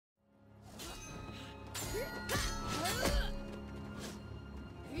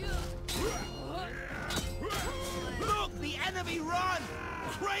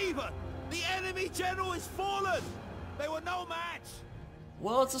Raven! The enemy general is fallen! They were no match!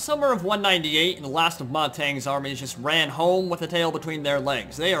 Well, it's the summer of 198, and the last of Ma Tang's armies just ran home with the tail between their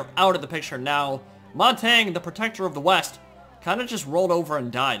legs. They are out of the picture now. Ma Tang, the protector of the West, kind of just rolled over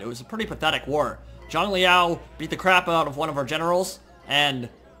and died. It was a pretty pathetic war. Zhang Liao beat the crap out of one of our generals, and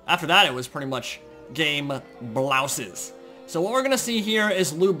after that it was pretty much game blouses. So what we're going to see here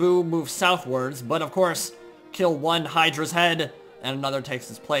is Lu Bu move southwards, but of course kill one Hydra's head, and another takes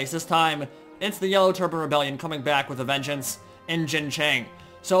his place. This time, it's the Yellow Turban Rebellion coming back with a vengeance in Jincheng.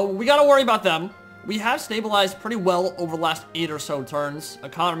 So we gotta worry about them. We have stabilized pretty well over the last 8 or so turns.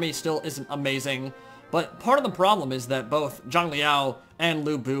 Economy still isn't amazing, but part of the problem is that both Zhang Liao and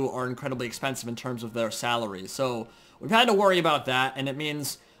Lu Bu are incredibly expensive in terms of their salaries. So we've had to worry about that, and it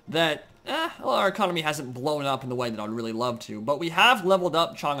means that well, our economy hasn't blown up in the way that I'd really love to. But we have leveled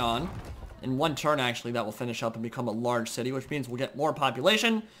up Chang'An. In one turn, actually, that will finish up and become a large city, which means we'll get more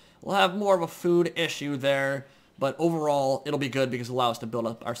population. We'll have more of a food issue there. But overall, it'll be good because it'll allow us to build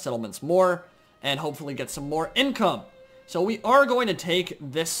up our settlements more and hopefully get some more income. So we are going to take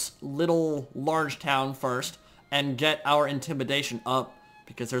this little large town first and get our intimidation up,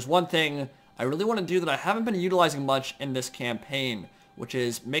 because there's one thing I really want to do that I haven't been utilizing much in this campaign, which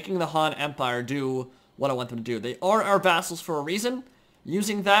is making the Han Empire do what I want them to do. They are our vassals for a reason.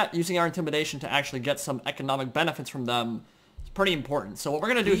 Using our intimidation to actually get some economic benefits from them is pretty important. So what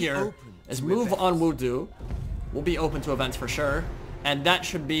we're going to do here is move on Wudu. We'll be open to events for sure, and that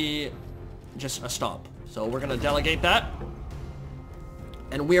should be just a stomp. So we're going to delegate that,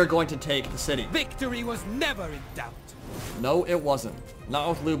 and we are going to take the city. Victory was never in doubt. No, it wasn't. Not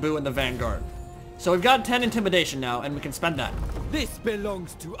with Lu Bu in the vanguard. So we've got 10 intimidation now, and we can spend that. This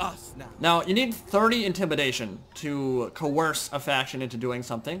belongs to us now. Now, you need 30 intimidation to coerce a faction into doing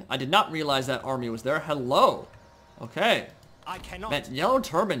something. I did not realize that army was there. Hello. Okay. I cannot. Man, Yellow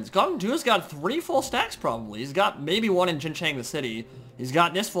Turbans. Gong Zhuo's got 3 full stacks probably. He's got maybe 1 in Jincheng the city. He's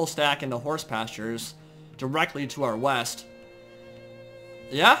got this full stack in the horse pastures directly to our west.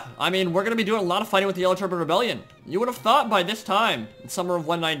 Yeah, I mean, we're going to be doing a lot of fighting with the Yellow Turban Rebellion. You would have thought by this time, in summer of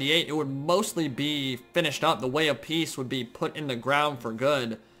 198, it would mostly be finished up. The way of peace would be put in the ground for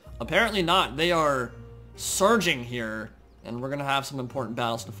good. Apparently not. They are surging here, and we're going to have some important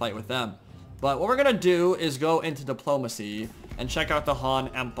battles to fight with them. But what we're going to do is go into diplomacy and check out the Han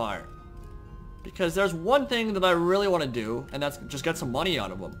Empire. Because there's one thing that I really want to do, and that's just get some money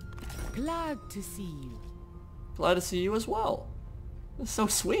out of them. Glad to see you. Glad to see you as well. That's so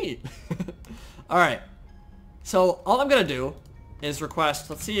sweet. Alright. So, all I'm going to do is request,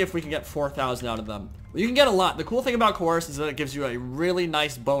 let's see if we can get 4,000 out of them. Well, you can get a lot. The cool thing about Coerce is that it gives you a really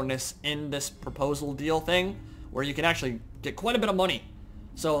nice bonus in this proposal deal thing, where you can actually get quite a bit of money.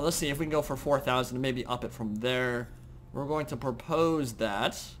 So, let's see if we can go for 4,000 and maybe up it from there. We're going to propose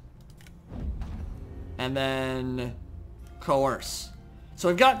that. And then Coerce. So,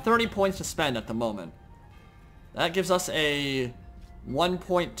 we've got 30 points to spend at the moment. That gives us a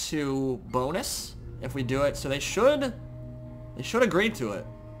 1.2 bonus if we do it, so they should agree to it.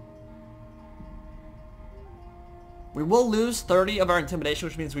 We will lose 30 of our intimidation,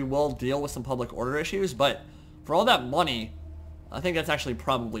 which means we will deal with some public order issues, but for all that money, I think that's actually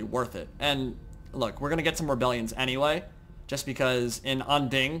probably worth it. And look, we're gonna get some rebellions anyway, just because in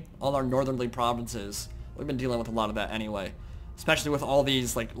Anding, all our northerly provinces, we've been dealing with a lot of that anyway. Especially with all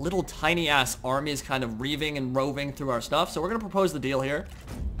these like little tiny ass armies kind of reaving and roving through our stuff. So we're going to propose the deal here.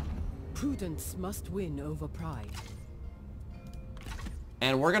 Prudence must win over pride.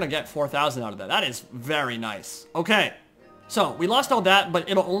 And we're going to get 4,000 out of that. That is very nice. Okay. So we lost all that, but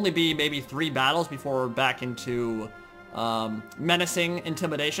it'll only be maybe 3 battles before we're back into menacing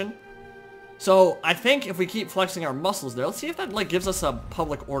intimidation. So I think if we keep flexing our muscles there, let's see if that like gives us a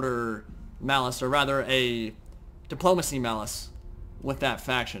public order malice, or rather a diplomacy malice with that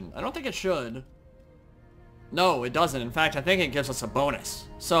faction. I don't think it should. No, it doesn't. In fact, I think it gives us a bonus.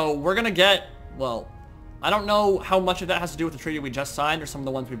 So we're gonna get, well, I don't know how much of that has to do with the treaty we just signed or some of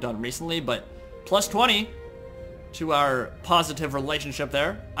the ones we've done recently, but plus 20 to our positive relationship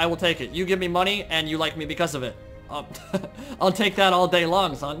there. I will take it. You give me money and you like me because of it. I'll take that all day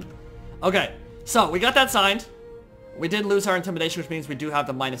long, son. Okay, so we got that signed. We did lose our intimidation, which means we do have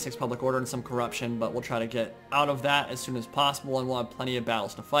the -6 public order and some corruption, but we'll try to get out of that as soon as possible, and we'll have plenty of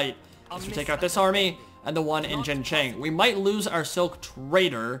battles to fight as we take out this army and the one in Jincheng. We might lose our Silk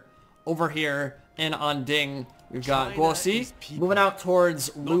Trader over here in Anding. We've got Guosi moving out towards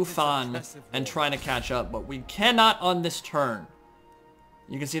Lufan and trying to catch up, but we cannot on this turn.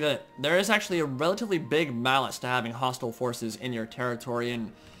 You can see that there is actually a relatively big malice to having hostile forces in your territory,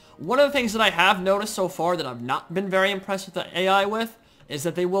 and one of the things that I have noticed so far that I've not been very impressed with the AI with is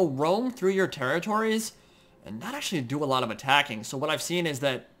that they will roam through your territories and not actually do a lot of attacking. So what I've seen is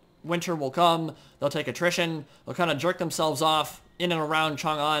that winter will come, they'll take attrition, they'll kind of jerk themselves off in and around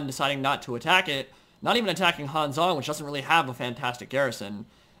Chang'An, deciding not to attack it, not even attacking Hanzhong, which doesn't really have a fantastic garrison.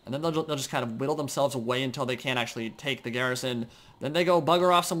 And then they'll just kind of whittle themselves away until they can't actually take the garrison. Then they go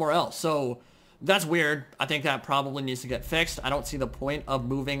bugger off somewhere else. So that's weird. I think that probably needs to get fixed. I don't see the point of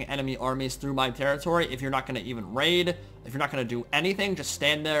moving enemy armies through my territory if you're not going to even raid, if you're not going to do anything, just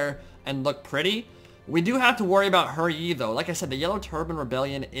stand there and look pretty. We do have to worry about HEFEI though. Like I said, the Yellow Turban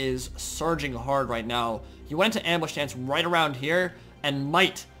Rebellion is surging hard right now. He went into ambush stance right around here and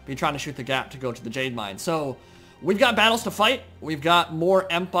might be trying to shoot the gap to go to the Jade Mine. So we've got battles to fight, we've got more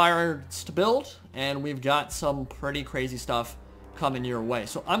empires to build, and we've got some pretty crazy stuff coming your way.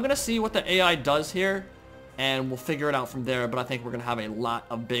 So I'm going to see what the AI does here, and we'll figure it out from there, but I think we're going to have a lot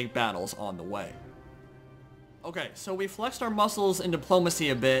of big battles on the way. Okay, so we flexed our muscles in diplomacy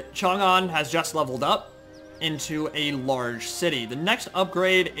a bit. Chang'an has just leveled up into a large city. The next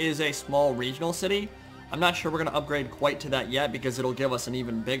upgrade is a small regional city. I'm not sure we're going to upgrade quite to that yet because it'll give us an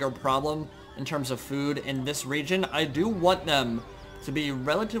even bigger problem in terms of food in this region. I do want them to be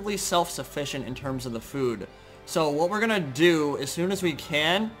relatively self-sufficient in terms of the food. So what we're going to do as soon as we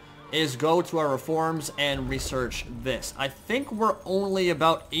can is go to our reforms and research this. I think we're only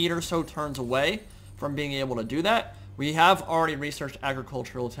about 8 or so turns away from being able to do that. We have already researched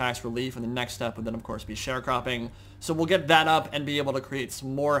agricultural tax relief, and the next step would then of course be sharecropping. So we'll get that up and be able to create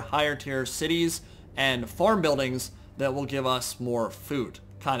some more higher tier cities and farm buildings that will give us more food.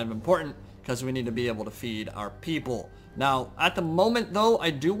 Kind of important because we need to be able to feed our people. Now, at the moment though, I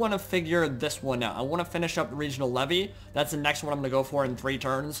do want to figure this one out. I want to finish up the regional levy. That's the next one I'm going to go for in 3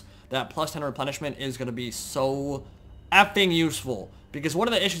 turns. That plus 10 replenishment is going to be so effing useful. Because one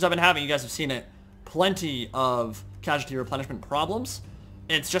of the issues I've been having, you guys have seen it, plenty of casualty replenishment problems.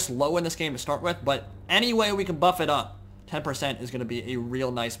 It's just low in this game to start with, but any way we can buff it up, 10% is going to be a real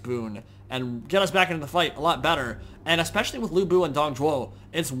nice boon and get us back into the fight a lot better. And especially with Lu Bu and Dong Zhuo,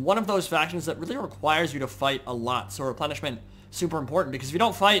 it's one of those factions that really requires you to fight a lot. So replenishment, super important, because if you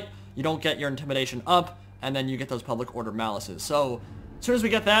don't fight, you don't get your intimidation up, and then you get those public order malices. So as soon as we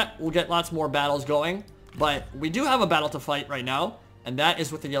get that, we'll get lots more battles going. But we do have a battle to fight right now, and that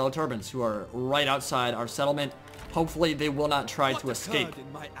is with the Yellow Turbans, who are right outside our settlement. Hopefully they will not try to escape.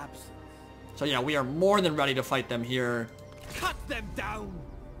 So yeah, we are more than ready to fight them here. Cut them down.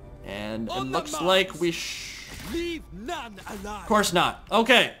 And it looks like we leave none alive. Of course not.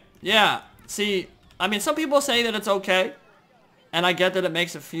 Okay, yeah. See, I mean, some people say that it's okay, and I get that it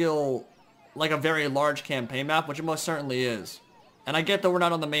makes it feel like a very large campaign map, which it most certainly is. And I get that we're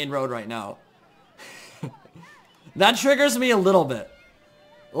not on the main road right now. That triggers me a little bit.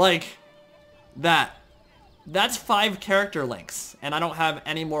 Like, that. That's 5 character links, and I don't have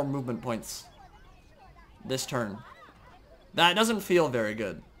any more movement points this turn. That doesn't feel very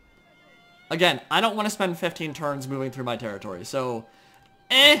good. Again, I don't want to spend 15 turns moving through my territory, so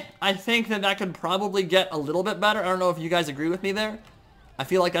I think that that could probably get a little bit better. I don't know if you guys agree with me there. I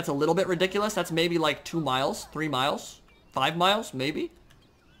feel like that's a little bit ridiculous. That's maybe like 2 miles, 3 miles, 5 miles, maybe.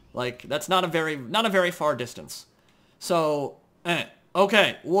 Like, that's not a very far distance. So,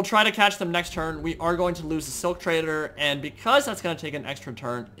 okay, we'll try to catch them next turn. We are going to lose the Silk Trader, and because that's going to take an extra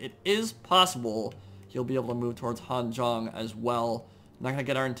turn, it is possible he'll be able to move towards Hanzhong as well. Not going to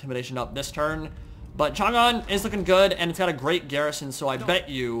get our intimidation up this turn, but Chang'an is looking good, and it's got a great garrison, so I bet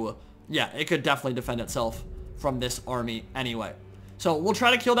you, yeah, it could definitely defend itself from this army anyway. So we'll try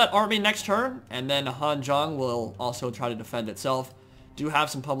to kill that army next turn, and then Hanzhong will also try to defend itself. Do have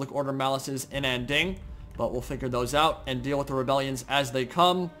some public order malices in Anding, but we'll figure those out and deal with the rebellions as they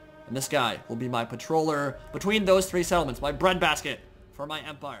come. And this guy will be my patroller between those 3 settlements, my breadbasket for my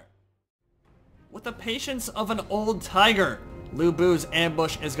empire. With the patience of an old tiger, Lu Bu's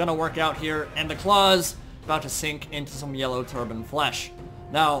ambush is going to work out here, and the claws about to sink into some Yellow Turban flesh.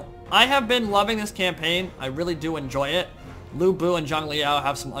 Now, I have been loving this campaign. I really do enjoy it. Lu Bu and Zhang Liao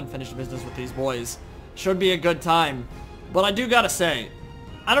have some unfinished business with these boys. Should be a good time. But I do gotta say,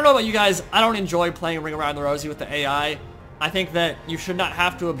 I don't know about you guys, I don't enjoy playing Ring Around the Rosie with the AI. I think that you should not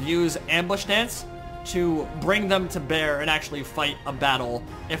have to abuse ambush stance to bring them to bear and actually fight a battle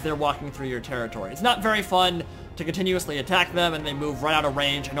if they're walking through your territory. It's not very fun to continuously attack them and they move right out of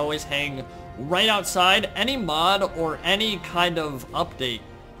range and always hang right outside. Any mod or any kind of update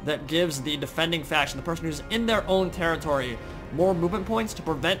that gives the defending faction, the person who's in their own territory, more movement points to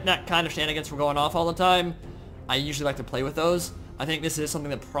prevent that kind of shenanigans from going off all the time, I usually like to play with those. I think this is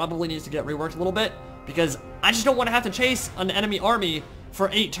something that probably needs to get reworked a little bit, because I just don't want to have to chase an enemy army for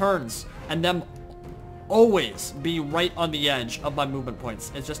 8 turns and them always be right on the edge of my movement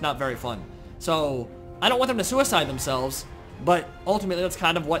points. It's just not very fun. So I don't want them to suicide themselves, but ultimately that's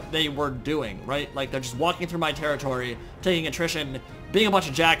kind of what they were doing, right? Like, they're just walking through my territory, taking attrition, being a bunch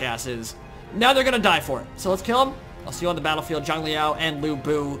of jackasses. Now they're gonna die for it. So let's kill them. I'll see you on the battlefield. Zhang Liao and Lu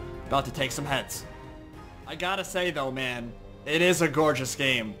Bu about to take some heads. I gotta say though, man, it is a gorgeous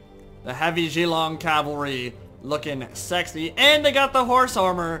game. The heavy Zhilong cavalry looking sexy, and they got the horse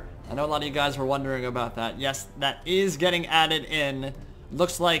armor. I know a lot of you guys were wondering about that. Yes, that is getting added in.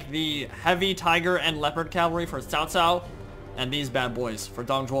 Looks like the heavy tiger and leopard cavalry for Cao Cao, and these bad boys for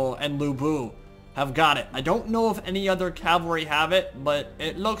Dong Zhuo and Lu Bu have got it. I don't know if any other cavalry have it, but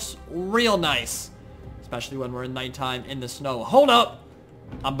it looks real nice, especially when we're in nighttime in the snow. Hold up!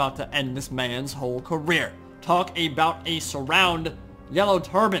 I'm about to end this man's whole career. Talk about a surround. Yellow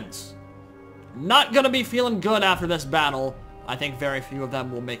Turbans. Not gonna be feeling good after this battle. I think very few of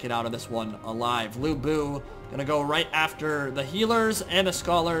them will make it out of this one alive. Lu Bu gonna go right after the healers and the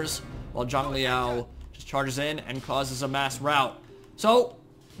scholars, while Zhang Liao just charges in and causes a mass rout. So,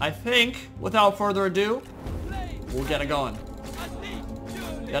 I think, without further ado, we'll get it going.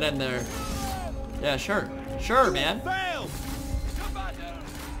 Get in there. Yeah, sure. Sure, man.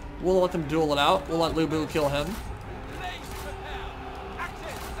 We'll let them duel it out. We'll let Lu Bu kill him.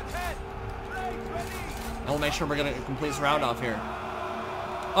 And we'll make sure we're gonna complete this round off here.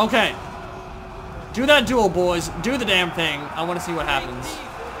 Okay. Do that duel, boys. Do the damn thing. I want to see what happens.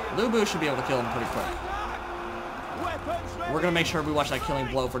 Lu Bu should be able to kill him pretty quick. We're gonna make sure we watch that killing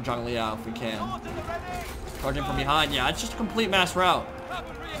blow for Zhang Liao if we can. Charging from behind. Yeah, it's just a complete mass rout.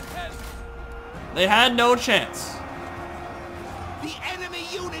 They had no chance. The enemy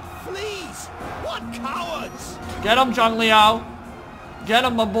unit flees. What cowards! Get him, Zhang Liao. Get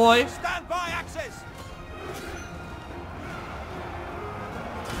him, my boy. Stand by, Axis.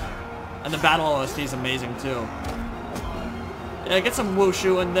 And the battle OST is amazing too. Yeah, get some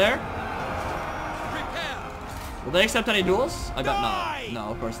wushu in there. Will they accept any duels? I bet not.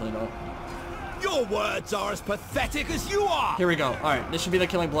 No, of course they don't. Your words are as pathetic as you are. Here we go. Alright, this should be the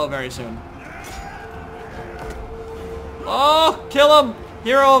killing blow very soon. Oh, kill him!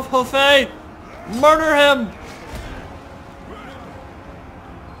 Hero of HEFEI! Murder him!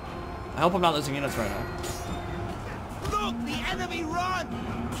 I hope I'm not losing units right now. Look, the enemy run!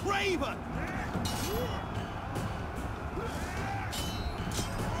 Craven!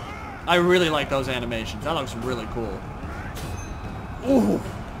 I really like those animations. That looks really cool. Ooh!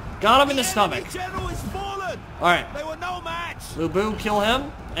 Got him in the stomach. General is fallen. Alright. They were no match. Lu Bu, kill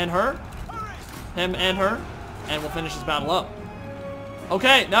him and her. Him and her. And we'll finish this battle up.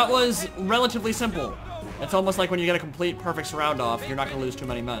 Okay, that was relatively simple. It's almost like when you get a complete perfect surround off, you're not going to lose too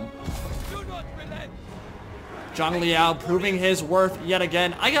many men. Zhang Liao proving his worth yet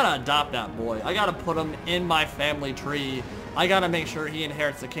again. I gotta adopt that boy. I gotta put him in my family tree. I gotta make sure he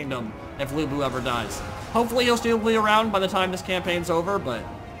inherits the kingdom if Lu Bu ever dies. Hopefully he'll still be around by the time this campaign's over, but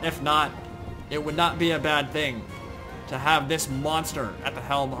if not, it would not be a bad thing to have this monster at the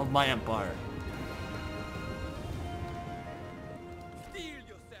helm of my empire.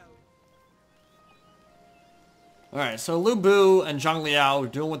 Alright, so Lu Bu and Zhang Liao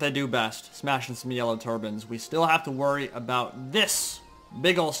doing what they do best, smashing some yellow turbans. We still have to worry about this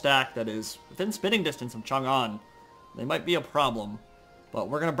big ol' stack that is within spitting distance of Chang'An. They might be a problem, but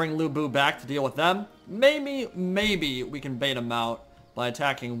we're going to bring Lu Bu back to deal with them. Maybe we can bait them out by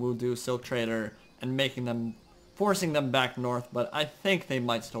attacking Wudu Silk Trader and forcing them back north, but I think they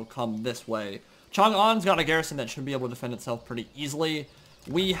might still come this way. Chang'an's got a garrison that should be able to defend itself pretty easily.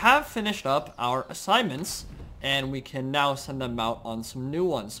 We have finished up our assignments, and we can now send them out on some new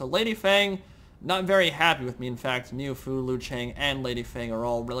ones. So Lady Fang, not very happy with me. In fact, Miu Fu, Lu Cheng, and Lady Fang are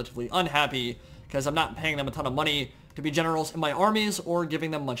all relatively unhappy because I'm not paying them a ton of money to be generals in my armies or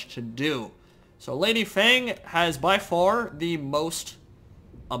giving them much to do. So Lady Fang has by far the most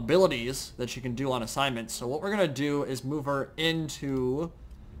abilities that she can do on assignments. So what we're going to do is move her into,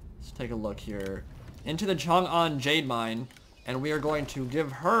 let's take a look here, into the Chang'An Jade Mine, and we are going to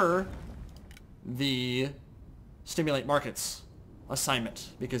give her the Stimulate Markets assignment,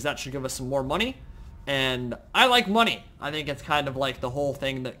 because that should give us some more money, and I like money. I think it's kind of like the whole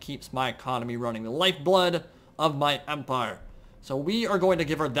thing that keeps my economy running, the lifeblood of my empire. So we are going to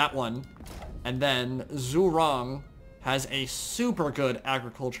give her that one, and then Zhu Rong has a super good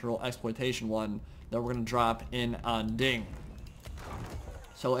agricultural exploitation one that we're going to drop in on Ding.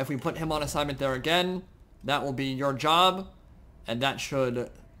 So if we put him on assignment there again, that will be your job, and that should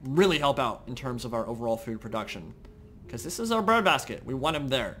really help out in terms of our overall food production. Because this is our breadbasket. We want him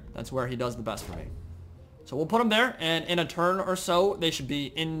there. That's where he does the best for me. So we'll put him there, and in a turn or so, they should be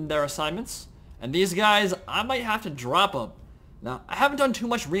in their assignments. And these guys, I might have to drop them. Now, I haven't done too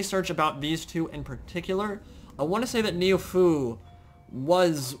much research about these two in particular. I want to say that Niu Fu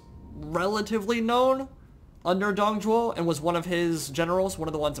was relatively known under Dong Zhuo and was one of his generals, one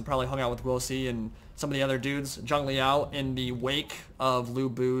of the ones that probably hung out with Guosi and some of the other dudes, Zhang Liao, in the wake of Lu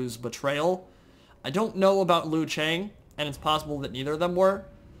Bu's betrayal. I don't know about Lu Chang, and it's possible that neither of them were,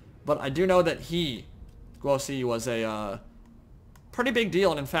 but I do know that Guosi, was a pretty big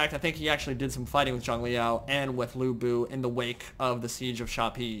deal, and in fact, I think he actually did some fighting with Zhang Liao and with Lu Bu in the wake of the siege of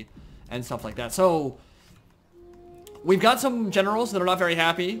Shapi and stuff like that. So we've got some generals that are not very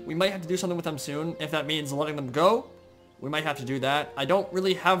happy. We might have to do something with them soon. If that means letting them go, we might have to do that. I don't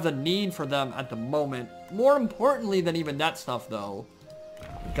really have the need for them at the moment. More importantly than even that stuff, though,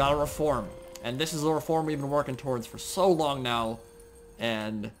 we gotta reform. And this is the reform we've been working towards for so long now,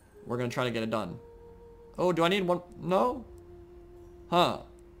 and we're gonna try to get it done. Oh, do I need one? No? Huh.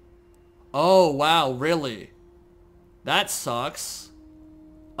 Oh, wow, really? That sucks.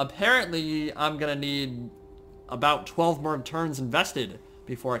 Apparently, I'm gonna need about 12 more turns invested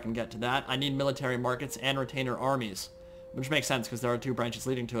before I can get to that. I need military markets and retainer armies, which makes sense because there are two branches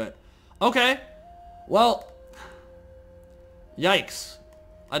leading to it. Okay, well, yikes.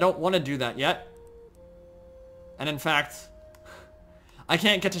 I don't want to do that yet. And in fact, I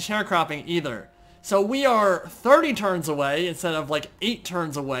can't get to sharecropping either. So we are 30 turns away instead of like 8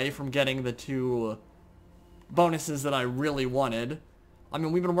 turns away from getting the 2 bonuses that I really wanted. I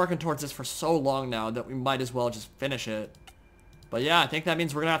mean, we've been working towards this for so long now that we might as well just finish it. But yeah, I think that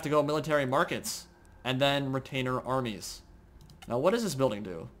means we're gonna have to go military markets and then retainer armies. Now, what does this building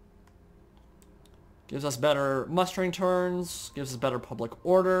do? Gives us better mustering turns, gives us better public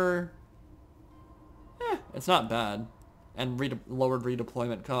order. It's not bad. And lowered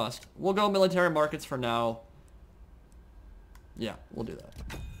redeployment cost. We'll go military markets for now. Yeah, we'll do that.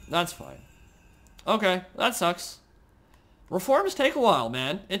 That's fine. Okay, that sucks. Reforms take a while,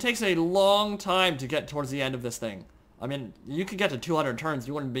 man. It takes a long time to get towards the end of this thing. I mean, you could get to 200 turns.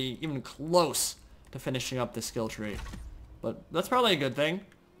 You wouldn't be even close to finishing up this skill tree. But that's probably a good thing.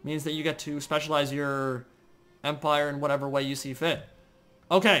 Means that you get to specialize your empire in whatever way you see fit.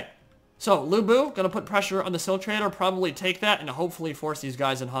 Okay. So, Lu Bu, gonna put pressure on the Silk Trader, probably take that, and hopefully force these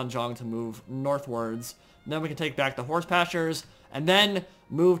guys in Hanzhong to move northwards. And then we can take back the horse pastures, and then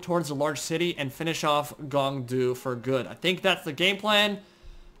move towards the large city and finish off Gongdu for good. I think that's the game plan.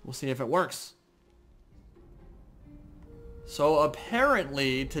 We'll see if it works. So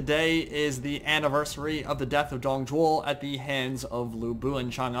apparently today is the anniversary of the death of Dong Zhuo at the hands of Lu Bu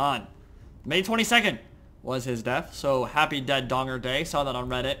and Chang'An. May 22nd was his death, so happy Dead Donger Day. Saw that on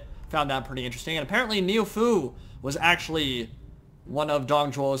Reddit. Found that pretty interesting. And apparently Niu Fu was actually one of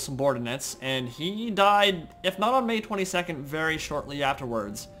Dong Zhuo's subordinates, and he died, if not on May 22nd, very shortly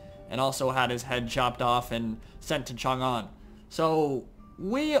afterwards, and also had his head chopped off and sent to Chang'an. So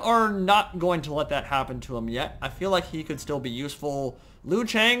we are not going to let that happen to him yet. I feel like he could still be useful. Lu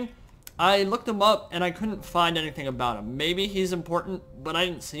Chang, I looked him up and I couldn't find anything about him. Maybe he's important, but I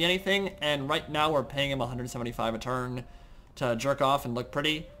didn't see anything, and right now we're paying him 175 a turn to jerk off and look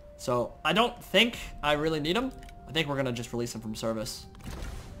pretty. So I don't think I really need him. I think we're going to just release him from service.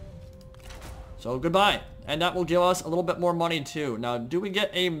 So goodbye. And that will give us a little bit more money too. Now, do we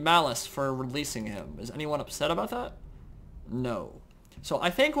get a malus for releasing him? Is anyone upset about that? No. So I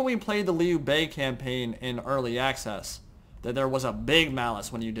think when we played the Liu Bei campaign in early access, that there was a big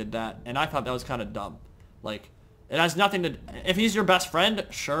malus when you did that. And I thought that was kind of dumb. Like, it has nothing to... If he's your best friend,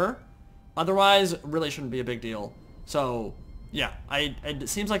 sure. Otherwise, really shouldn't be a big deal. So... yeah, it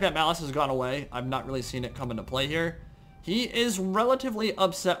seems like that malice has gone away. I've not really seen it come into play here. He is relatively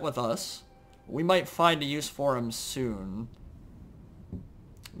upset with us. We might find a use for him soon.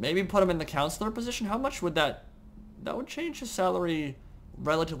 Maybe put him in the counselor position. How much would that... that would change his salary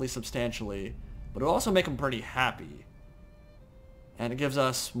relatively substantially. But it would also make him pretty happy. And it gives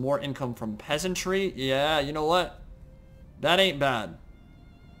us more income from peasantry. Yeah, you know what? That ain't bad.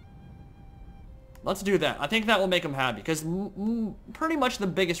 Let's do that. I think that will make him happy, because pretty much the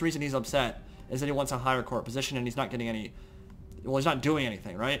biggest reason he's upset is that he wants a higher court position and he's not getting any... well, he's not doing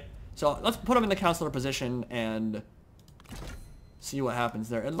anything, right? So let's put him in the counselor position and see what happens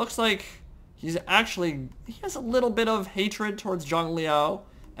there. It looks like he's actually... he has a little bit of hatred towards Zhang Liao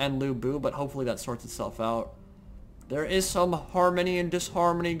and Lu Bu, but hopefully that sorts itself out. There is some harmony and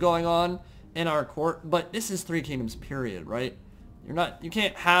disharmony going on in our court, but this is Three Kingdoms period, right? You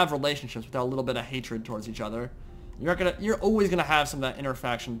can't have relationships without a little bit of hatred towards each other. You're always gonna have some of that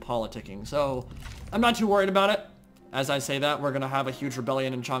interfaction politicking. So I'm not too worried about it. As I say that, we're gonna have a huge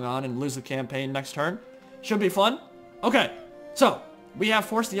rebellion in Chang'an and lose the campaign next turn. Should be fun. Okay, so We have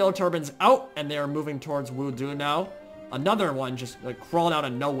forced the Yellow Turbans out, and they are moving towards Wudu now. Another one just like crawled out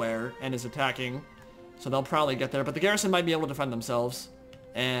of nowhere and is attacking. So they'll probably get there, but the garrison might be able to defend themselves.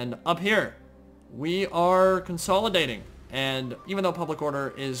 And up here, we are consolidating. And even though public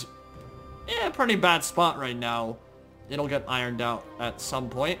order is a pretty bad spot right now, it'll get ironed out at some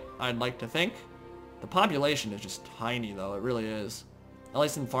point, I'd like to think. The population is just tiny, though. It really is. At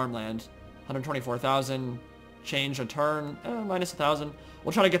least in farmland. 124,000. Change a turn. Minus 1,000.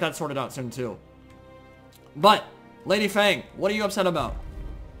 We'll try to get that sorted out soon, too. But, Lady Fang, what are you upset about?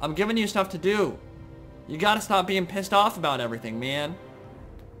 I'm giving you stuff to do. You gotta stop being pissed off about everything, man.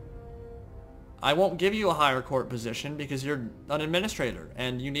 I won't give you a higher court position because you're an administrator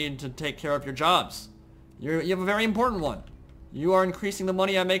and you need to take care of your jobs. You have a very important one. You are increasing the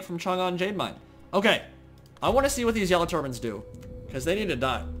money I make from Chang'An Jade Mine. Okay, I want to see what these Yellow Turbans do because they need to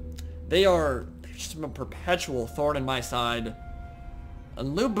die. They're just a perpetual thorn in my side.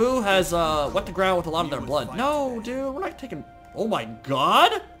 And Lu Bu has wet the ground with a lot of their blood. No, dude, we're not taking... Oh my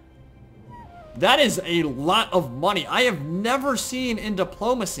god! That is a lot of money. I have never seen in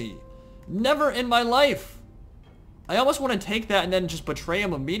diplomacy. Never in my life. I almost want to take that and then just betray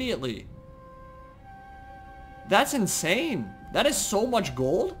him immediately. That's insane. That is so much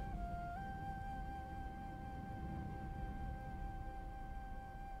gold.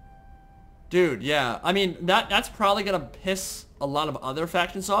 Dude, yeah. I mean, that's probably going to piss a lot of other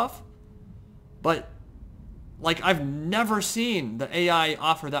factions off. But, like, I've never seen the AI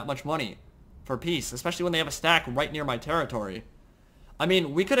offer that much money for peace. Especially when they have a stack right near my territory. I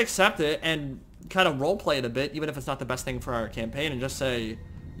mean, we could accept it and kind of roleplay it a bit, even if it's not the best thing for our campaign, and just say,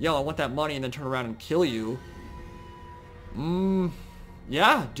 yo, I want that money, and then turn around and kill you.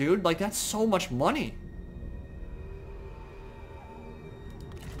 Yeah, dude, like, that's so much money.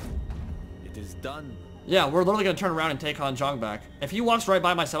 It is done. Yeah, we're literally going to turn around and take Han Zhang back. If he walks right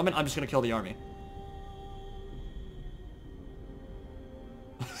by my settlement, I'm just going to kill the army.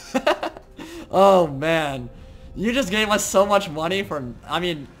 Oh, man. You just gave us so much money for... I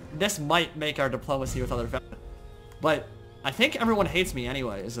mean, this might make our diplomacy with other factions. But I think everyone hates me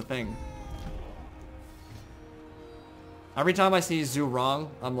anyway, is the thing. Every time I see Zhu Rong,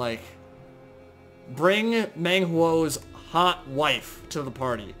 I'm like... Bring Meng Huo's hot wife to the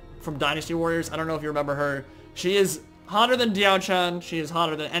party. From Dynasty Warriors. I don't know if you remember her. She is hotter than Diao Chen. She is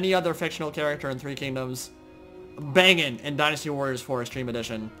hotter than any other fictional character in Three Kingdoms. Banging in Dynasty Warriors 4 Stream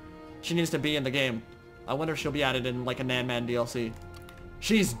Edition. She needs to be in the game. I wonder if she'll be added in like a Nan Man DLC.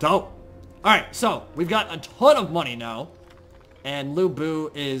 She's dope. Alright, so we've got a ton of money now. And Lu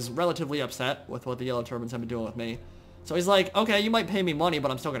Bu is relatively upset with what the Yellow Turbans have been doing with me. So he's like, okay, you might pay me money,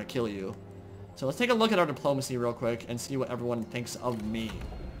 but I'm still going to kill you. So let's take a look at our diplomacy real quick and see what everyone thinks of me.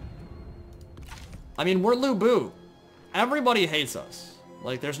 I mean, we're Lu Bu. Everybody hates us.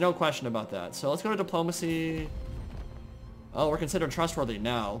 Like, there's no question about that. So let's go to diplomacy. Oh, we're considered trustworthy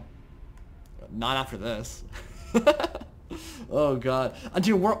now. Not after this. Oh, God.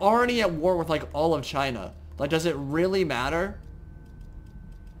 Dude, we're already at war with, like, all of China. Like, does it really matter?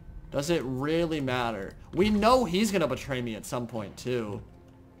 Does it really matter? We know he's gonna betray me at some point, too.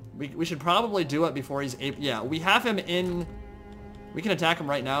 We should probably do it before he's able... Yeah, we have him in... We can attack him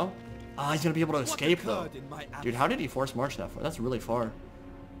right now. Ah, he's gonna be able to escape, though. Dude, how did he force march that far? That's really far.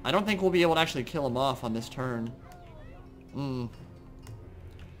 I don't think we'll be able to actually kill him off on this turn.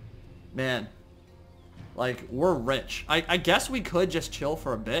 Man. Like, we're rich. I guess we could just chill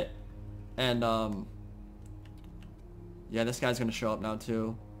for a bit. And, yeah, this guy's gonna show up now,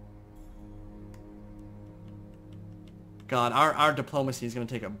 too. God, our diplomacy is gonna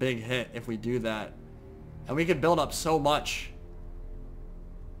take a big hit if we do that. And we could build up so much.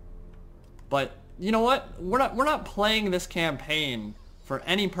 But, you know what? We're not playing this campaign for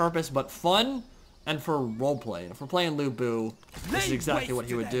any purpose but fun and for roleplay. If we're playing Lu Bu, this is exactly what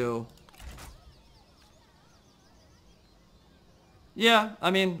he would do. Yeah,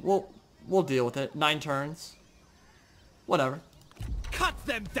 I mean, we'll deal with it. 9 turns. Whatever. Cut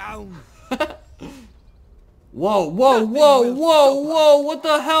them down. Whoa, whoa, whoa, whoa, whoa! What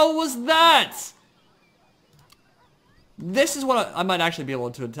the hell was that? This is what I might actually be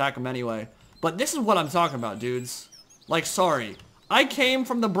able to attack him anyway. But this is what I'm talking about, dudes. Like, sorry. I came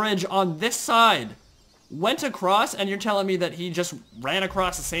from the bridge on this side. Went across, and you're telling me that he just ran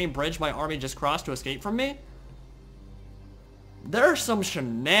across the same bridge my army just crossed to escape from me? There are some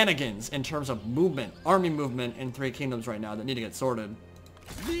shenanigans in terms of movement, army movement in Three Kingdoms right now that need to get sorted.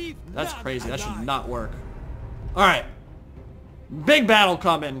 That's crazy. That should not work. Alright. Big battle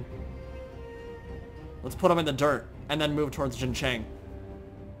coming. Let's put him in the dirt and then move towards Jincheng.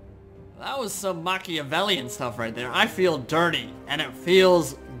 That was some Machiavellian stuff right there. I feel dirty, and it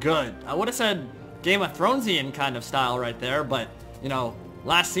feels good. I would have said Game of Thronesian kind of style right there, but, you know,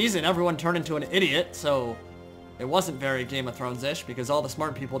 last season everyone turned into an idiot, so it wasn't very Game of Thrones-ish because all the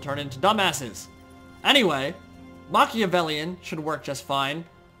smart people turned into dumbasses. Anyway, Machiavellian should work just fine.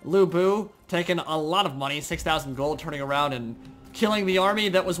 Lu Bu taking a lot of money, 6,000 gold, turning around and killing the army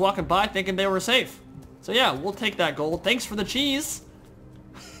that was walking by thinking they were safe. So yeah, we'll take that gold. Thanks for the cheese.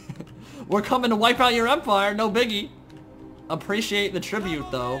 We're coming to wipe out your empire, no biggie. Appreciate the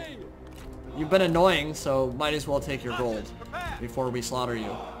tribute though. You've been annoying, so might as well take your gold before we slaughter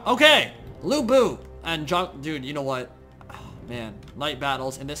you. Okay, Lu Bu and Zhang, dude, you know what? Oh, man, night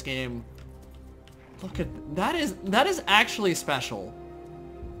battles in this game. Look at that is actually special.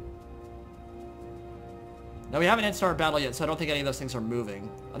 Now we haven't hit start battle yet, so I don't think any of those things are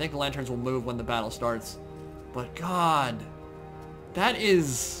moving. I think the lanterns will move when the battle starts. But God, that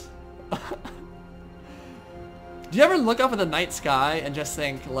is... Do you ever look up at the night sky and just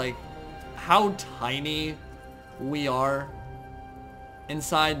think, like, how tiny we are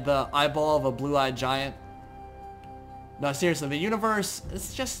inside the eyeball of a blue-eyed giant? No, seriously, the universe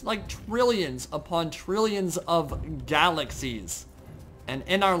is just like trillions upon trillions of galaxies. And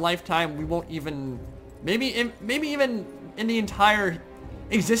in our lifetime, we won't even... Maybe even in the entire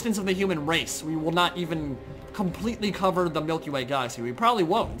existence of the human race, we will not even completely cover the Milky Way galaxy. We probably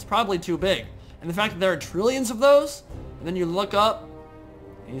won't. It's probably too big. And the fact that there are trillions of those, and then you look up,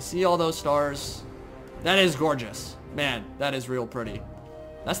 and you see all those stars, that is gorgeous. Man, that is real pretty.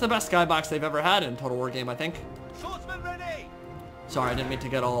 That's the best skybox they've ever had in Total War game, I think. Sorry, I didn't mean to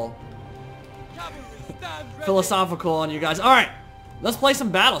get all philosophical on you guys. Alright, let's play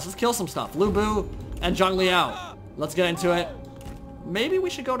some battles. Let's kill some stuff. Lu Bu and Zhang Liao. Let's get into it. Maybe we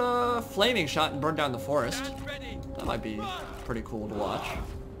should go to Flaming Shot and burn down the forest. That might be pretty cool to watch.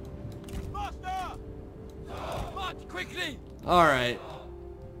 Alright.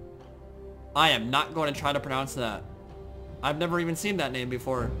 I am not going to try to pronounce that. I've never even seen that name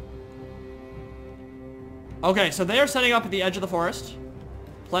before. Okay, so they are setting up at the edge of the forest.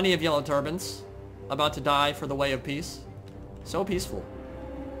 Plenty of yellow turbans. About to die for the way of peace. So peaceful.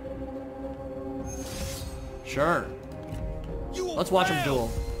 Sure. Let's watch him duel.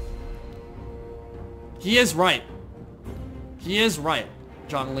 He is right. He is right.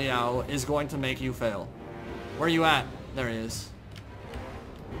 Zhang Liao is going to make you fail. Where are you at? There he is.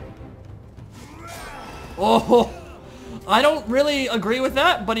 Oh, I don't really agree with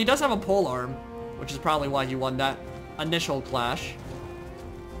that, but he does have a pole arm, which is probably why he won that initial clash.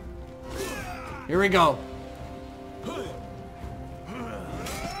 Here we go.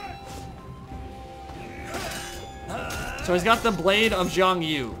 So he's got the Blade of Zhang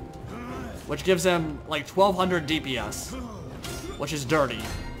Yu, which gives him like 1200 DPS, which is dirty.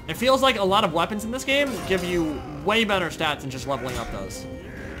 It feels like a lot of weapons in this game give you way better stats than just leveling up does.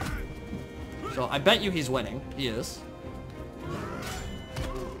 So I bet you he's winning. He is.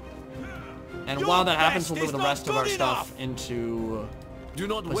 And while that happens, we'll move the rest of our stuff into Do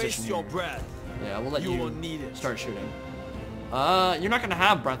not waste your breath. Yeah, we'll let you start shooting. You're not gonna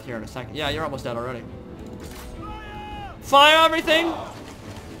have breath here in a second. Yeah, you're almost dead already. Fire everything!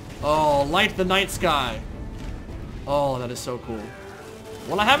 Oh, light the night sky. Oh, that is so cool.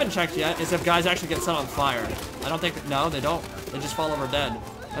 What I haven't checked yet is if guys actually get set on fire. I don't think... No, they don't. They just fall over dead.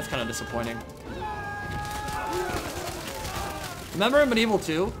 That's kind of disappointing. Remember in Medieval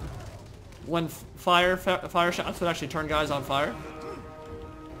 2? When fire shots would actually turn guys on fire?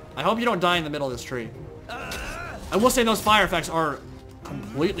 I hope you don't die in the middle of this tree. I will say those fire effects are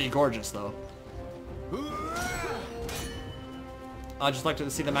completely gorgeous, though. I'd just like to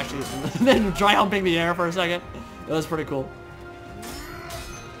see them actually then dry humping the air for a second. That was pretty cool.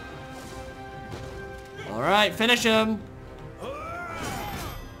 Alright, finish him.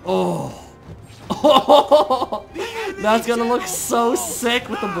 Oh. That's gonna look so sick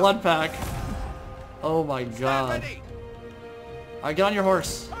with the blood pack. Oh my god. Alright, get on your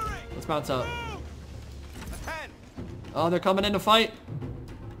horse. Let's mount up. Oh, they're coming in to fight.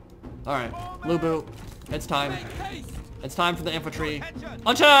 Alright, Lu Bu, it's time. It's time for the infantry.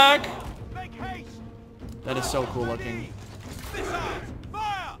 Attack! That is so cool looking.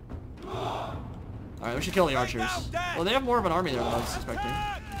 Alright, we should kill the archers. Well, they have more of an army there than I was suspecting.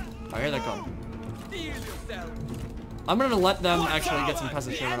 Alright, here they come. I'm gonna let them actually get some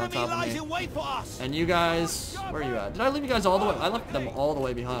peasant children on top of me. And you guys, where are you at? Did I leave you guys all the way? I left them all the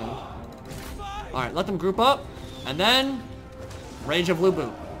way behind. Alright, let them group up. And then, Rage of Lu Bu.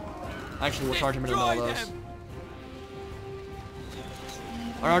 Actually, we'll charge him into all those.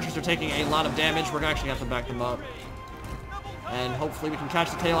 Our archers are taking a lot of damage. We're actually gonna have to back them up. And hopefully we can catch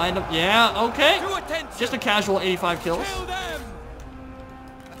the tail end of... Yeah, okay. Just a casual 85 kills.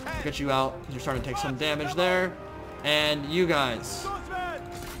 Get you out because you're starting to take some damage there. And you guys.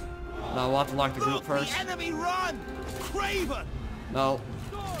 No, we'll have to lock the group first. Enemy run! Craven! No.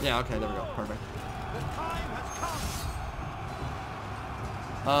 Yeah, okay, there we go. Perfect.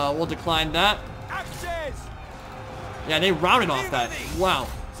 We'll decline that. Yeah, they routed off that. Wow.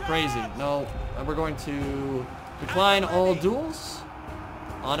 It's crazy. No, we're going to decline all duels.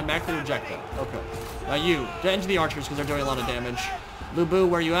 Automatically reject that. Okay. Now you, get into the archers because they're doing a lot of damage. Lubu,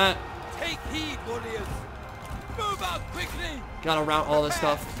 where you at? Take heed, warriors. Move out quickly. Gotta route all this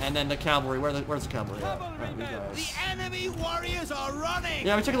stuff. And then the cavalry. Where's the cavalry at? Right, these guys. The enemy warriors are running.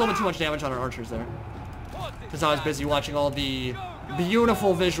 Yeah, we took a little bit too much damage on our archers there. Because I was busy watching all the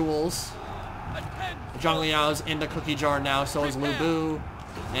beautiful visuals. Zhang Liao's in the cookie jar now, so is Lubu.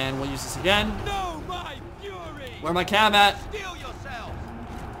 And we'll use this again. Where my cab at?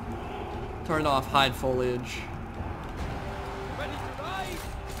 Turn off hide foliage.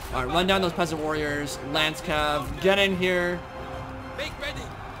 Alright, run down those peasant warriors. Lance cav, get in here.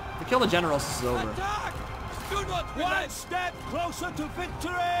 To kill the generals, this is over. One step closer to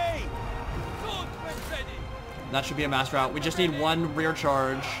victory. That should be a mass rout. We just need one rear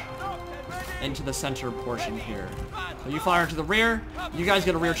charge into the center portion here. So you fire into the rear. You guys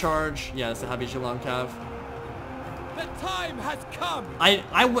get a rear charge. Yeah, it's the heavy Zhulong cav. The time has come.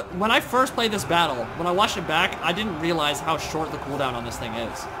 When I first played this battle, when I watched it back, I didn't realize how short the cooldown on this thing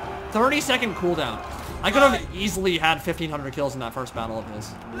is. 30-second cooldown. I could have easily had 1,500 kills in that first battle of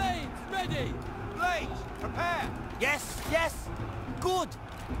his. Blades ready. Blades, prepare. Yes, yes. Good.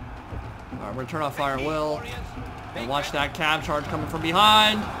 Alright, we're gonna turn off fire at will. And watch that cab charge coming from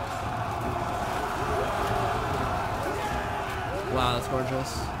behind. Wow, that's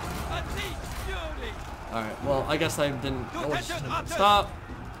gorgeous. Alright, well, I guess I didn't... Oh, stop.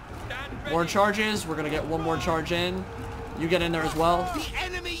 More charges. We're gonna get one more charge in. You get in there as well. The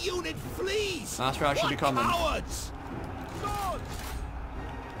enemy unit flees. Last round should be coming.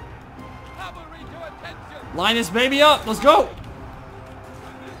 Line this baby up. Let's go.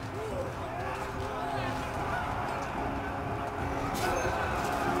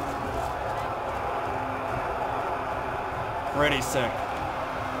 Pretty sick.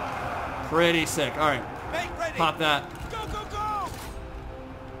 Pretty sick. All right. Pop that. Go, go, go.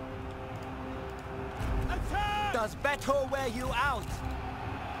 Does battle wear you out?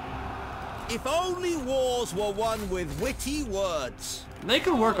 If only wars were won with witty words. They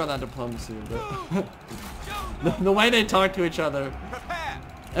could work on that diplomacy, but the way they talk to each other.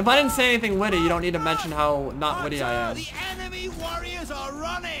 If I didn't say anything witty, you don't need to mention how not witty I am. The enemy warriors are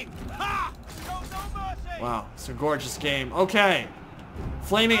running. Ha! No mercy. Wow, it's a gorgeous game. Okay.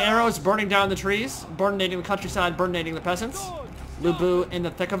 Flaming arrows burning down the trees, burninating the countryside, burninating the peasants. Lubu in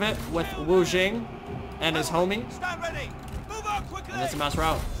the thick of it with Wu Jing and his homie. Stand ready. Move out quickly. And that's a mass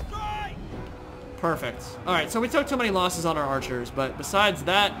rout. Perfect. Alright, so we took too many losses on our archers, but besides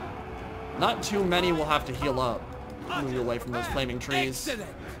that, not too many will have to heal up. Move you away from those flaming trees.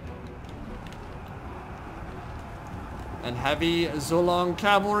 And heavy Zhulong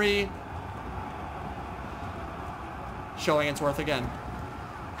cavalry showing its worth again.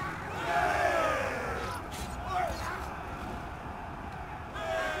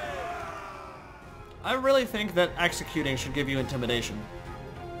 I really think that executing should give you intimidation.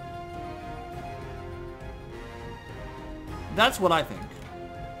 That's what I think.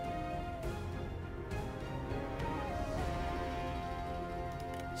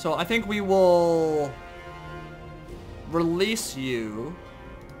 So I think we will release you.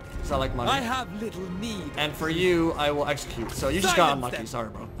 Because I like money. I have little need. And for you, I will execute. So you just got unlucky. Sorry,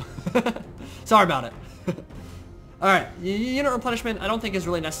 bro. Sorry about it. Alright, unit replenishment I don't think is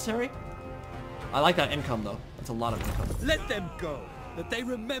really necessary. I like that income though. That's a lot of income. Let them go, that they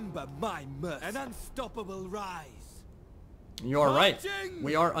remember my mirth. An unstoppable rise. You're right.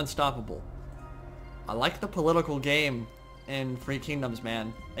 We are unstoppable. I like the political game in Three Kingdoms,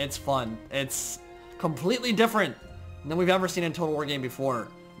 man. It's fun. It's completely different than we've ever seen in Total War game before.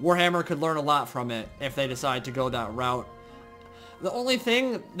 Warhammer could learn a lot from it if they decide to go that route. The only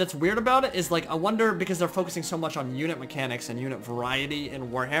thing that's weird about it is, like, I wonder, because they're focusing so much on unit mechanics and unit variety in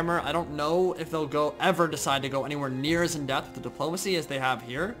Warhammer, I don't know if they'll ever decide to go anywhere near as in-depth with the diplomacy as they have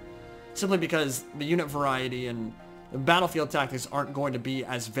here. Simply because the unit variety and the battlefield tactics aren't going to be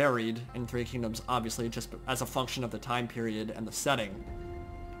as varied in Three Kingdoms, obviously, just as a function of the time period and the setting.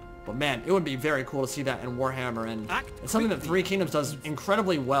 But man, it would be very cool to see that in Warhammer, and it's something that Three Kingdoms does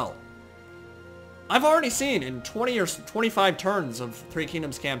incredibly well. I've already seen in 20 or 25 turns of Three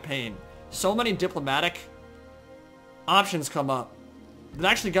Kingdoms campaign so many diplomatic options come up that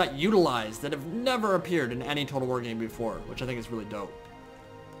actually got utilized that have never appeared in any Total War game before, which I think is really dope.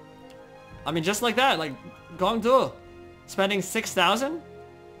 I mean, just like that, like Gong Zhuo spending 6,000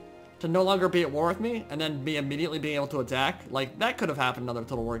 to no longer be at war with me and then immediately being able to attack. Like, that could have happened in other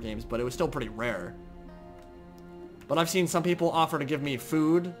Total War games, but it was still pretty rare. But I've seen some people offer to give me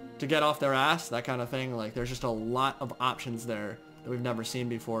food to get off their ass, that kind of thing. Like, there's just a lot of options there that we've never seen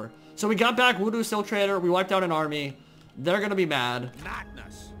before. So we got back Wudu Silk Trader, we wiped out an army. They're gonna be mad.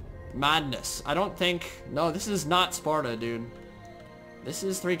 Madness. Madness. I don't think... No, this is not Sparta, dude. This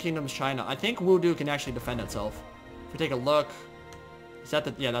is Three Kingdoms China. I think Wudu can actually defend itself. If we take a look... Is that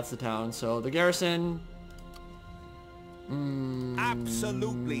the... Yeah, that's the town. So, the garrison...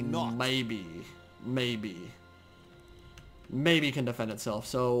 Absolutely not. Maybe. Maybe can defend itself.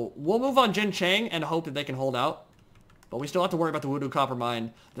 So, we'll move on Jin Chang and hope that they can hold out. But we still have to worry about the Wudu Copper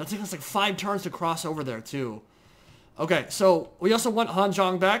Mine. That'll take us like 5 turns to cross over there, too. Okay, so we also want Han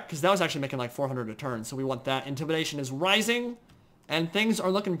Zhang back, because that was actually making like 400 a turn. So we want that. Intimidation is rising, and things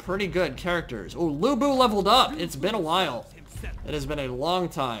are looking pretty good. Characters. Oh, Lu Bu leveled up. It's been a while. It has been a long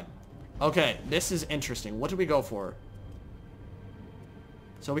time. Okay, this is interesting. What do we go for?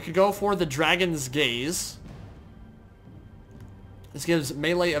 So we could go for the Dragon's Gaze. This gives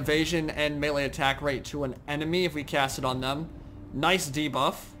melee evasion and melee attack rate to an enemy if we cast it on them. Nice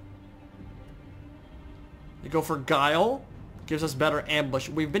debuff. We go for Guile. Gives us better ambush.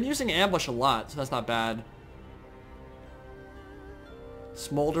 We've been using ambush a lot, so that's not bad.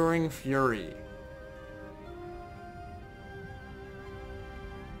 Smoldering Fury.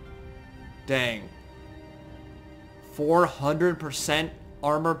 Dang. 400%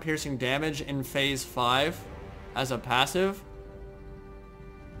 armor piercing damage in phase 5 as a passive.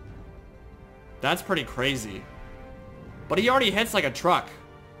 That's pretty crazy. But he already hits like a truck.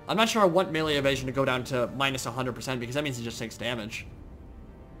 I'm not sure I want melee evasion to go down to minus 100% because that means he just takes damage.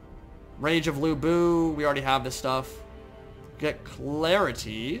 Rage of Lu Bu. We already have this stuff. Get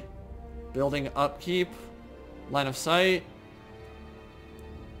clarity. Building upkeep. Line of sight.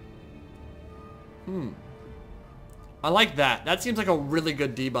 I like that. That seems like a really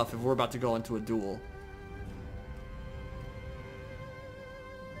good debuff if we're about to go into a duel.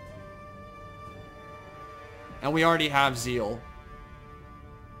 And we already have Zeal.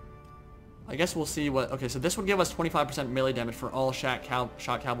 I guess we'll see what... Okay, so this would give us 25% melee damage for all shot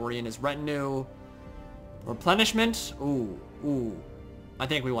cavalry in his retinue. Replenishment? Ooh. I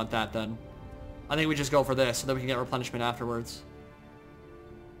think we want that then. I think we just go for this so that we can get replenishment afterwards.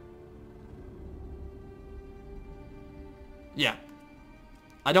 Yeah.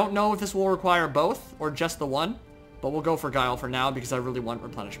 I don't know if this will require both or just the one, but we'll go for Guile for now because I really want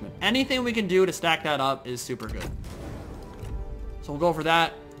replenishment. Anything we can do to stack that up is super good. So we'll go for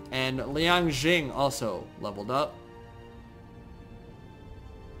that. And Liang Jing also leveled up.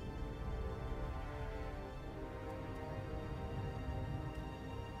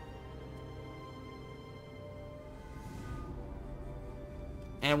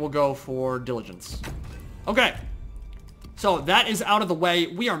 And we'll go for Diligence. Okay. So that is out of the way.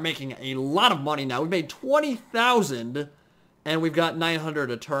 We are making a lot of money now. We made 20,000 and we've got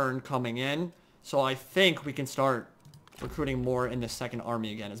 900 a turn coming in. So I think we can start recruiting more in the second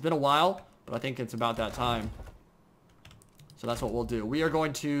army again. It's been a while, but I think it's about that time. So that's what we'll do. We are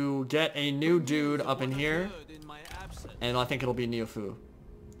going to get a new dude up in here. And I think it'll be Neofu.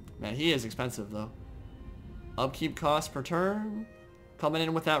 Man, he is expensive though. Upkeep cost per turn. Coming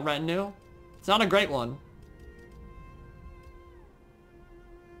in with that retinue. It's not a great one.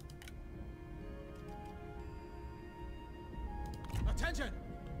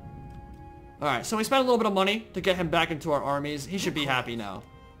 Alright, so we spent a little bit of money to get him back into our armies. He should be happy now.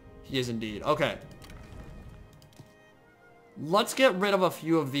 He is indeed. Okay. Let's get rid of a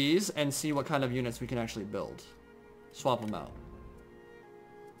few of these and see what kind of units we can actually build. Swap them out.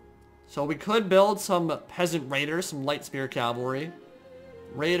 So we could build some peasant raiders, some light spear cavalry.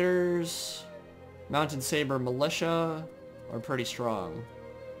 Raiders, mounted saber militia are pretty strong.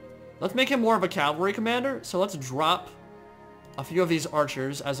 Let's make him more of a cavalry commander. So let's drop a few of these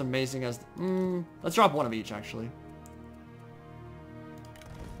archers, as amazing as... let's drop one of each, actually.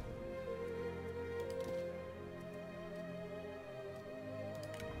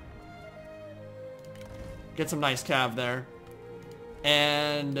 Get some nice cav there.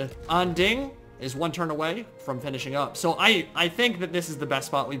 And Anding is one turn away from finishing up. So I think that this is the best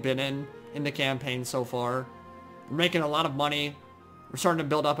spot we've been in the campaign so far. We're making a lot of money. We're starting to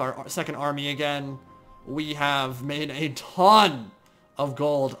build up our second army again. We have made a ton of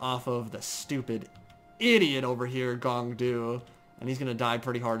gold off of the stupid idiot over here, Gong Du. And he's going to die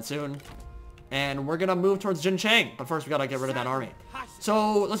pretty hard soon. And we're gonna move towards Jincheng, but first we gotta get rid of that army.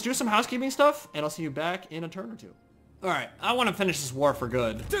 So let's do some housekeeping stuff, and I'll see you back in a turn or two. Alright, I want to finish this war for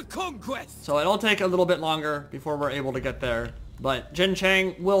good. To conquest! So it'll take a little bit longer before we're able to get there. But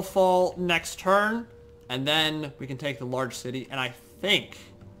Jincheng will fall next turn, and then we can take the large city, and I think...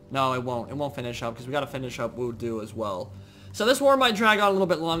 No, it won't. It won't finish up, because we gotta finish up Wudu as well. So this war might drag on a little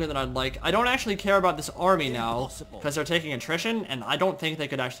bit longer than I'd like. I don't actually care about this army now, because they're taking attrition, and I don't think they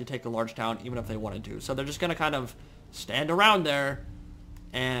could actually take a large town, even if they wanted to. So they're just gonna kind of stand around there,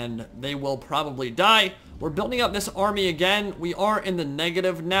 and they will probably die. We're building up this army again. We are in the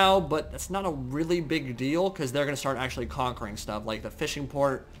negative now, but that's not a really big deal, because they're gonna start actually conquering stuff, like the fishing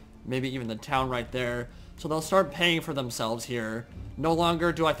port, maybe even the town right there. So they'll start paying for themselves here. No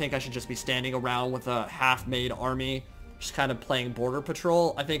longer do I think I should just be standing around with a half-made army, just kind of playing border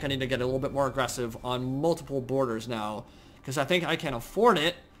patrol. I think I need to get a little bit more aggressive on multiple borders now, because I think I can afford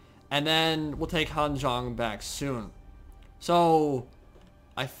it, and then we'll take Hanzhong back soon. So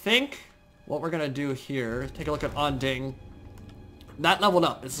I think what we're going to do here, take a look at Anding. That leveled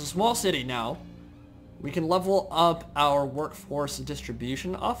up. It's a small city now. We can level up our workforce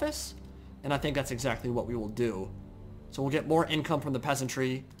distribution office, and I think that's exactly what we will do. So we'll get more income from the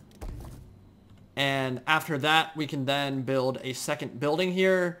peasantry. And after that, we can then build a second building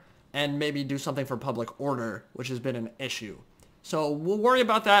here and maybe do something for public order, which has been an issue. So we'll worry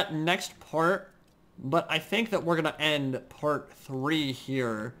about that next part, but I think that we're going to end part 3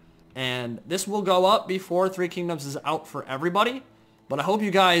 here. And this will go up before Three Kingdoms is out for everybody. But I hope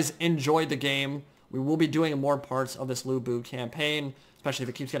you guys enjoyed the game. We will be doing more parts of this Lu Bu campaign, especially if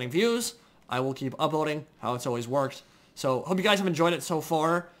it keeps getting views. I will keep uploading how it's always worked. So hope you guys have enjoyed it so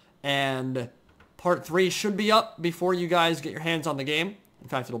far. And Part 3 should be up before you guys get your hands on the game. In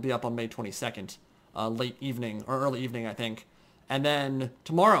fact, it'll be up on May 22nd, late evening, or early evening, I think. And then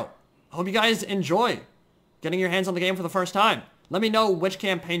tomorrow, I hope you guys enjoy getting your hands on the game for the first time. Let me know which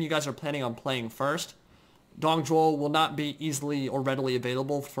campaign you guys are planning on playing first. Dong Zhuo will not be easily or readily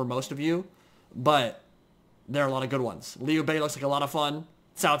available for most of you, but there are a lot of good ones. Liu Bei looks like a lot of fun.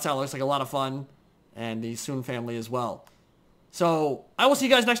 Cao Cao looks like a lot of fun. And the Sun family as well. So, I will see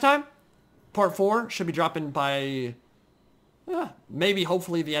you guys next time. Part 4 should be dropping by maybe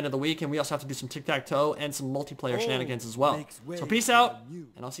hopefully the end of the week, and we also have to do some tic-tac-toe and some multiplayer shenanigans as well. So peace out, and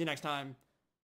I'll see you next time.